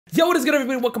Yo, what is good,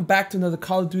 everybody? Welcome back to another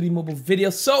Call of Duty mobile video.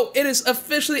 So it is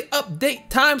officially update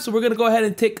time, so we're gonna go ahead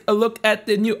and take a look at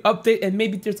the new update, and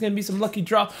maybe there's gonna be some lucky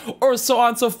draw or so on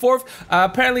and so forth.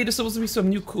 Apparently there's supposed to be some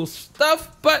new cool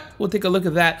stuff, but we'll take a look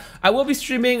at that. I will be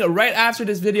streaming right after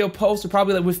this video post, or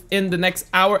probably like within the next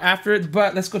hour after it,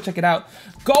 but let's go check it out.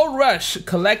 Gold Rush,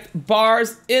 collect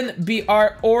bars in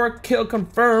BR or kill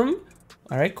confirm.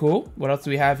 All right, cool. What else do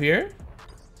we have here?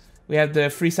 We have the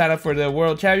free sign up for the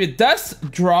world champion.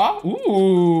 Dust Draw.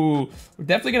 Ooh, we're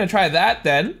definitely gonna try that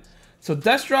then. So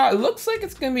Dust Draw, it looks like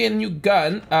it's gonna be a new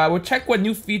gun. We'll check what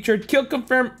new feature. Kill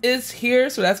confirm is here,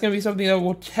 so that's gonna be something that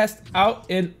we'll test out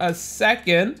in a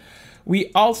second. We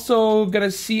also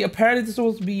gonna see, apparently this is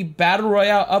supposed to be Battle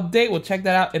Royale update. We'll check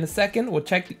that out in a second. We'll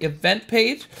check the event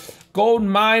page. Gold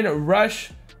Mine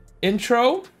Rush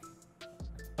intro.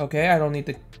 Okay, I don't need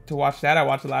to watch that. I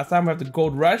watched it last time. We have the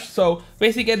Gold Rush. So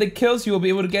basically get the kills, you will be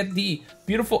able to get the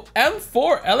beautiful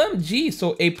M4 LMG.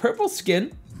 So a purple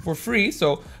skin for free.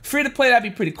 So free to play, that'd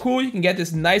be pretty cool. You can get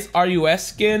this nice RUS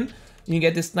skin. You can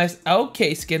get this nice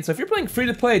LK skin. So if you're playing free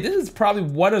to play, this is probably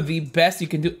one of the best you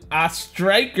can do. A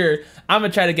striker. I'm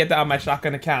gonna try to get that on my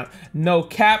shotgun account. No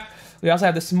cap. We also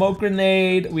have the smoke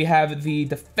grenade. We have the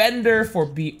defender for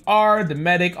BR, the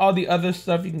medic, all the other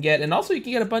stuff you can get. And also you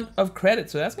can get a bunch of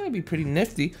credits. So that's going to be pretty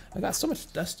nifty. I got so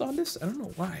much dust on this. I don't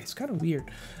know why. It's kind of weird.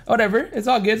 Whatever. It's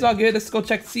all good. It's all good. Let's go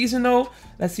check seasonal.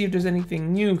 Let's see if there's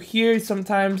anything new here.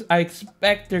 Sometimes I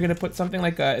expect they're going to put something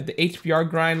like the HBR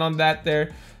grind on that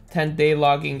there. 10-day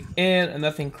logging in. And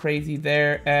nothing crazy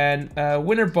there. And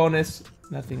winter bonus.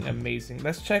 Nothing amazing.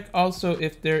 Let's check also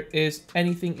if there is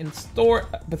anything in store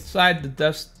beside the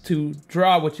Dust to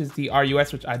Draw, which is the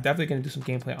RUS, which I'm definitely going to do some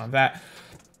gameplay on that.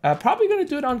 Probably going to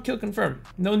do it on Kill Confirm.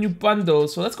 No new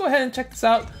bundles. So let's go ahead and check this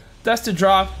out. Dust to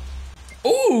Draw.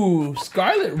 Ooh,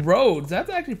 Scarlet Roads. That's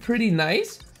actually pretty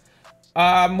nice.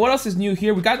 What else is new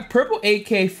here? We got the purple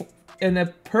AK and a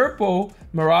purple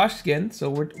Mirage skin. So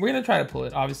we're going to try to pull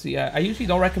it. Obviously, I usually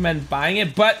don't recommend buying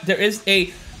it, but there is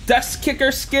a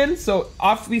Dustkicker skin, so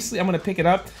obviously I'm gonna pick it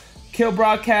up. Kill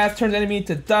broadcast, turns enemy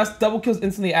to dust, double kills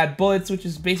instantly add bullets, which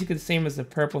is basically the same as the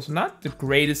purple, so not the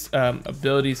greatest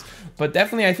abilities, but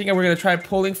definitely I think we're gonna try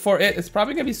pulling for it. It's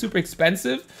probably gonna be super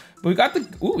expensive, but we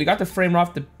got the frame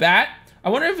off the bat.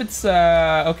 I wonder if it's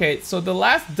okay, so the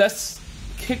last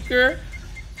Dustkicker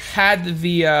had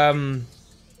the okay,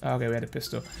 we had a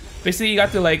pistol. Basically you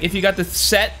got the, like, if you got the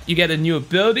set, you get a new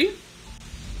ability.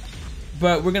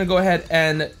 But we're gonna go ahead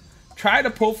and try to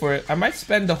pull for it. I might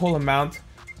spend the whole amount.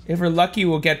 If we're lucky,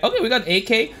 we'll get, okay, we got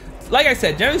AK. Like I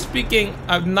said, generally speaking,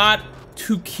 I'm not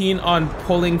too keen on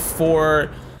pulling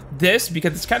for this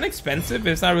because it's kind of expensive and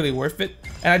it's not really worth it.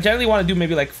 And I generally want to do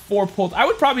maybe like 4 pulls. I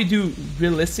would probably do,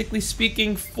 realistically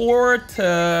speaking, 4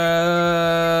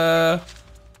 to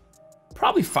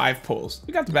probably 5 pulls.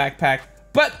 We got the backpack.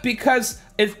 But because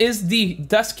it is the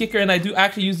Dustkicker and I do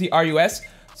actually use the RUS,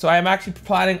 so I'm actually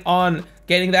planning on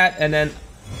getting that. And then,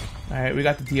 all right, we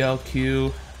got the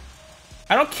DLQ.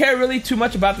 I don't care really too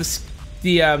much about the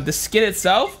skin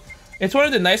itself. It's one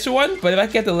of the nicer ones, but if I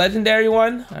get the legendary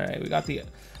one, all right, we got the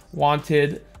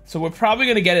wanted. So we're probably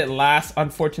gonna get it last,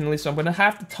 unfortunately. So I'm gonna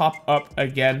have to top up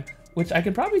again, which I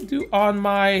can probably do on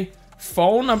my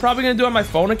phone. I'm probably gonna do it on my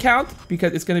phone account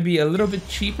because it's gonna be a little bit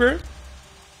cheaper.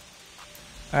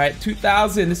 All right,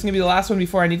 2,000. This is gonna be the last one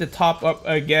before I need to top up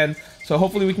again. So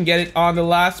hopefully we can get it on the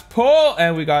last pull,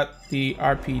 and we got the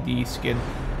RPD skin.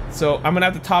 So I'm gonna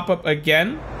have to top up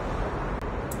again.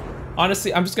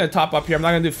 Honestly, I'm just gonna top up here. I'm not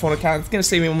gonna do phone account. It's gonna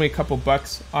save me only a couple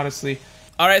bucks, honestly.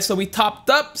 All right, so we topped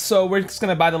up. So we're just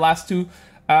gonna buy the last 2.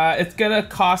 It's gonna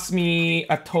cost me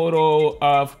a total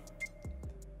of,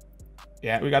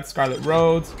 yeah, we got Scarlet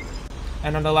Roads,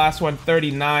 and on the last one,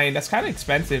 39. That's kind of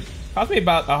expensive. Cost me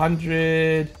about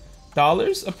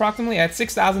 $100 approximately. I had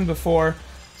 6,000 before.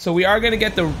 So we are going to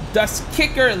get the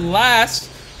Dustkicker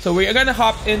last. So we are going to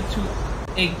hop into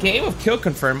a game of Kill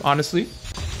Confirm, honestly.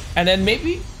 And then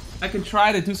maybe I can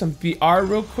try to do some VR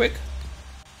real quick.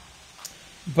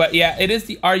 But yeah, it is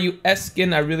the RUS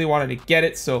skin. I really wanted to get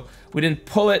it, so we didn't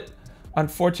pull it,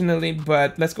 unfortunately.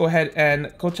 But let's go ahead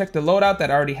and go check the loadout that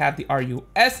I already have the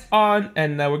RUS on.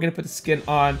 And we're going to put the skin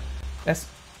on. I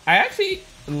actually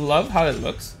love how it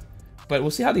looks. But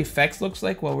we'll see how the effects looks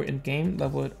like while we're in game.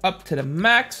 Level it up to the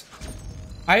max.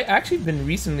 I actually been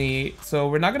recently, so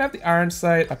we're not gonna have the iron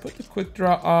sight. I put the quick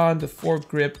draw on, the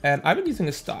foregrip, and I've been using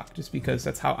a stock just because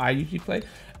that's how I usually play.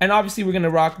 And obviously we're gonna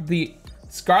rock the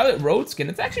Scarlet Road skin.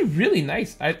 It's actually really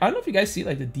nice. I don't know if you guys see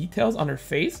like the details on her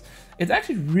face. It's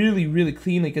actually really, really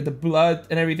clean. Like the blood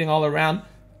and everything all around.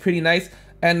 Pretty nice.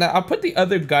 And I'll put the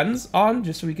other guns on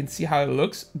just so we can see how it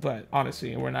looks. But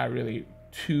honestly, we're not really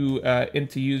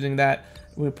into using that.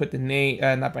 We'll put the name,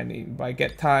 not by name, by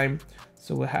get time.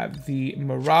 So we'll have the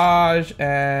Mirage,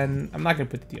 and I'm not gonna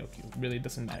put the DLQ. It really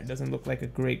doesn't matter. It doesn't look like a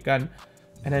great gun.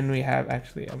 And then we have,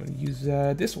 actually, I'm gonna use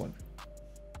this one.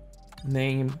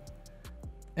 Name.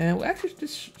 And we'll actually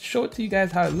just show it to you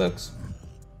guys how it looks.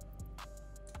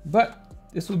 But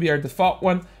this will be our default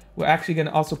one. We're actually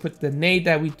gonna also put the nade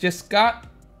that we just got.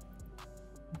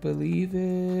 I believe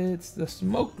it's the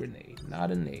smoke grenade, not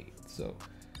a nade. So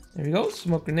there we go,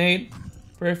 smoke grenade.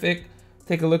 Perfect.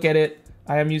 Take a look at it.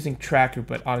 I am using tracker,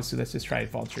 but honestly, let's just try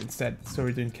vulture instead. So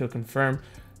we're doing kill confirm,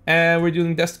 and we're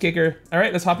doing Dustkicker. All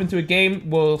right, let's hop into a game.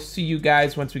 We'll see you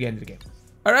guys once we get into the game.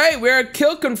 All right, we're at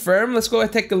kill confirm. Let's go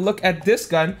and take a look at this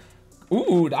gun.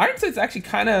 Ooh, the iron sight's actually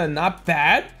kind of not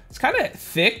bad. It's kind of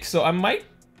thick, so I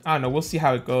don't know, we'll see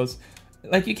how it goes.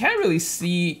 Like, you can't really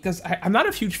see, because I'm not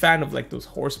a huge fan of like those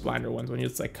horse blinder ones when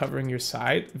it's like covering your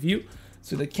side view.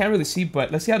 So they can't really see,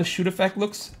 but let's see how the shoot effect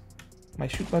looks. My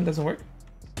shoot button doesn't work.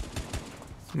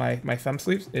 My thumb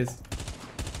sleeves is.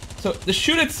 So the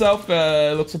shoot itself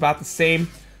looks about the same.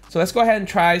 So let's go ahead and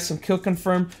try some kill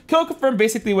confirm. Kill confirm,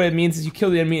 basically what it means is you kill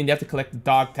the enemy and you have to collect the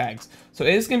dog tags. So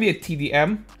it is going to be a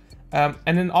TDM.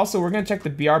 And then also we're going to check the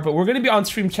BR, but we're going to be on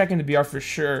stream checking the BR for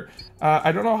sure.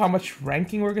 I don't know how much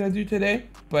ranking we're going to do today,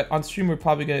 but on stream we're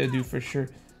probably going to do for sure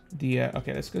the,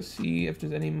 okay, let's go see if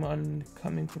there's anyone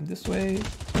coming from this way.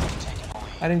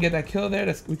 I didn't get that kill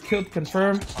there. We killed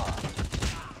confirm.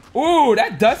 Ooh,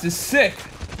 that dust is sick.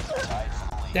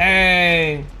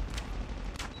 Dang.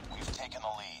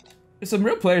 There's some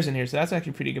real players in here, so that's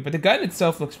actually pretty good. But the gun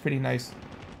itself looks pretty nice.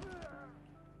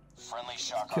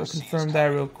 Kill confirm that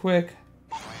real quick.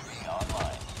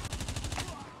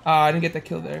 Ah, I didn't get that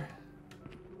kill there.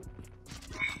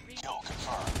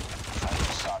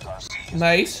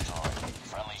 Nice.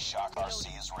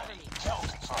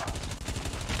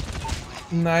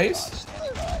 Nice.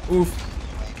 Oof.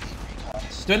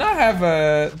 Do I not have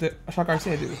the Shock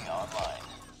RC? I do.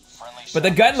 But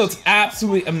the gun looks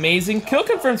absolutely amazing. Kill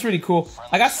confirm's really cool.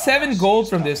 I got 7 gold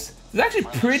from this. It's actually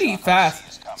pretty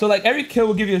fast. So like every kill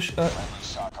will give you a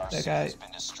that guy.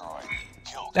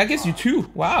 That gives you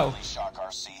 2. Wow.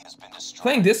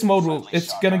 Playing this mode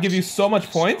it's gonna give you so much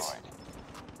points.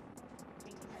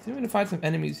 See if we can find some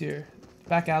enemies here.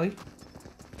 Back alley.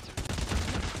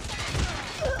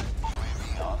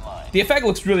 The effect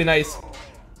looks really nice.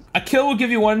 A kill will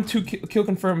give you 1, 2 kill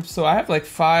confirms. So I have like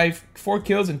 4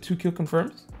 kills and 2 kill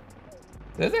confirms.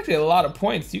 That's actually a lot of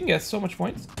points. You can get so much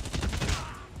points.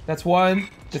 That's 1.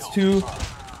 That's 2.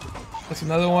 That's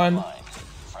another one.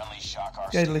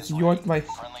 Yeah, let's yoink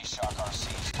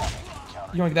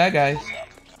yoink that guy.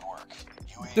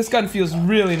 This gun feels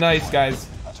really nice, guys.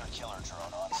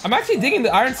 I'm actually digging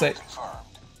the iron sight.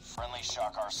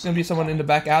 It's gonna be someone in the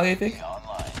back alley, I think.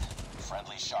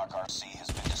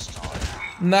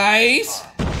 Nice.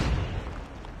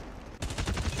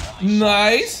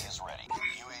 Nice.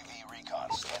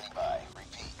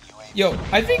 Yo,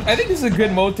 I think this is a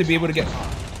good mode to be able to get.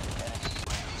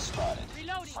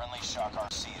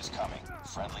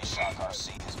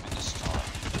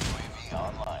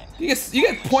 You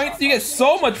get points. You get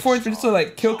so much points for just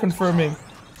like kill confirming.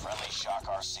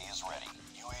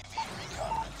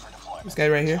 This guy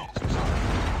right here.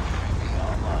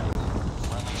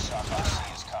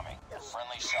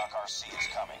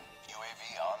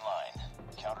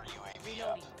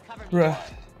 Bruh.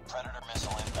 Predator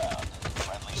missile inbound.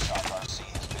 Friendly Shock RC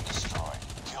has been destroyed.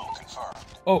 Kill confirmed.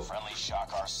 Oh. Friendly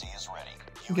Shock RC is ready.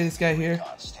 Get this guy here.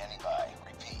 Standing by.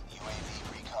 Repeat.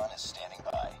 UAV recon is standing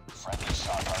by. Friendly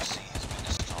Shock RC has been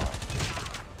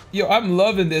destroyed. Yo, I'm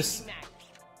loving this.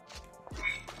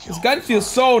 This gun feels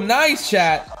so nice,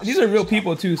 chat. These are real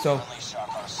people too, so.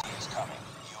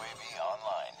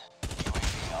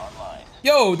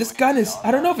 Yo, this gun is,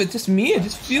 I don't know if it's just me, it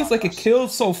just feels like it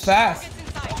kills so fast.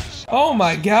 Oh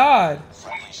my god.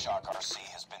 Friendly Shock RC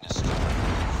has been destroyed.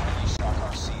 Friendly Shock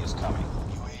RC is coming.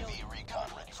 UAV recon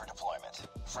ready for deployment.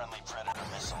 Friendly Predator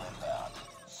missile inbound.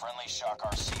 Friendly Shock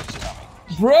RC is coming.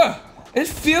 Bruh, it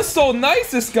feels so nice,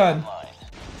 this gun.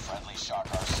 Friendly Shock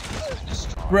RC has been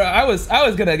destroyed. Bruh, I was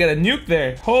gonna get a nuke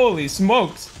there. Holy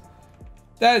smokes.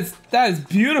 That is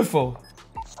beautiful.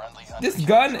 This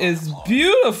gun is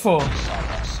beautiful.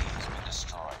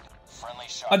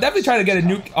 I'll definitely try to get a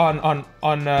nuke on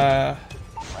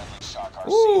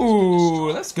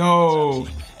ooh, let's go.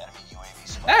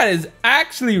 That is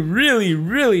actually really,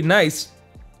 really nice.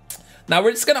 Now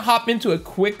we're just gonna hop into a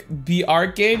quick BR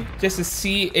game just to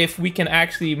see if we can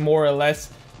actually more or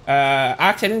less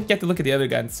actually I didn't get to look at the other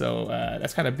guns, so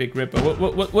that's kind of a big rip, but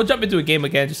we'll jump into a game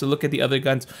again just to look at the other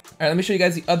guns. All right, let me show you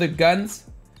guys the other guns.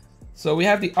 So we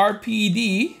have the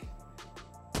RPD.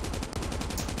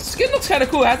 Skin looks kind of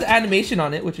cool. It has the animation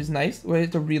on it, which is nice. Where's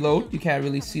the reload? You can't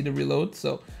really see the reload,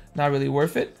 so not really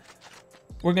worth it.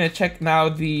 We're gonna check now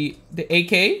the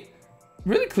AK.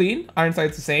 Really clean. Iron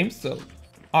sight's the same, so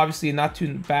obviously not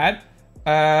too bad.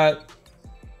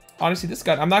 Honestly, this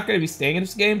gun, I'm not gonna be staying in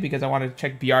this game because I want to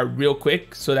check BR real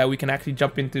quick so that we can actually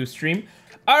jump into stream.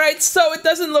 All right, so it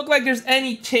doesn't look like there's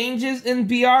any changes in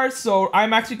BR, so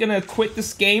I'm actually gonna quit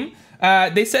this game.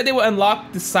 They said they will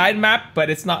unlock the side map,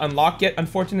 but it's not unlocked yet,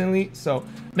 unfortunately. So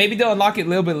maybe they'll unlock it a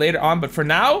little bit later on, but for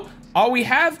now, all we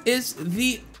have is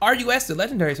the RUS, the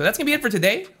legendary. So that's gonna be it for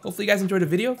today. Hopefully you guys enjoyed the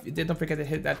video. If you did, don't forget to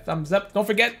hit that thumbs up. Don't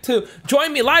forget to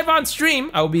join me live on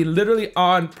stream. I will be literally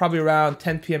on probably around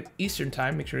 10 p.m. Eastern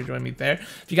time. Make sure to join me there.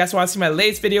 If you guys want to see my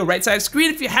latest video, right side of the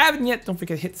screen. If you haven't yet, don't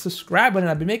forget to hit the subscribe button.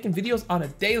 I've been making videos on a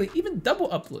daily, even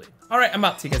double uploading. All right, I'm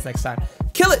out. See you guys next time.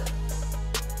 Kill it.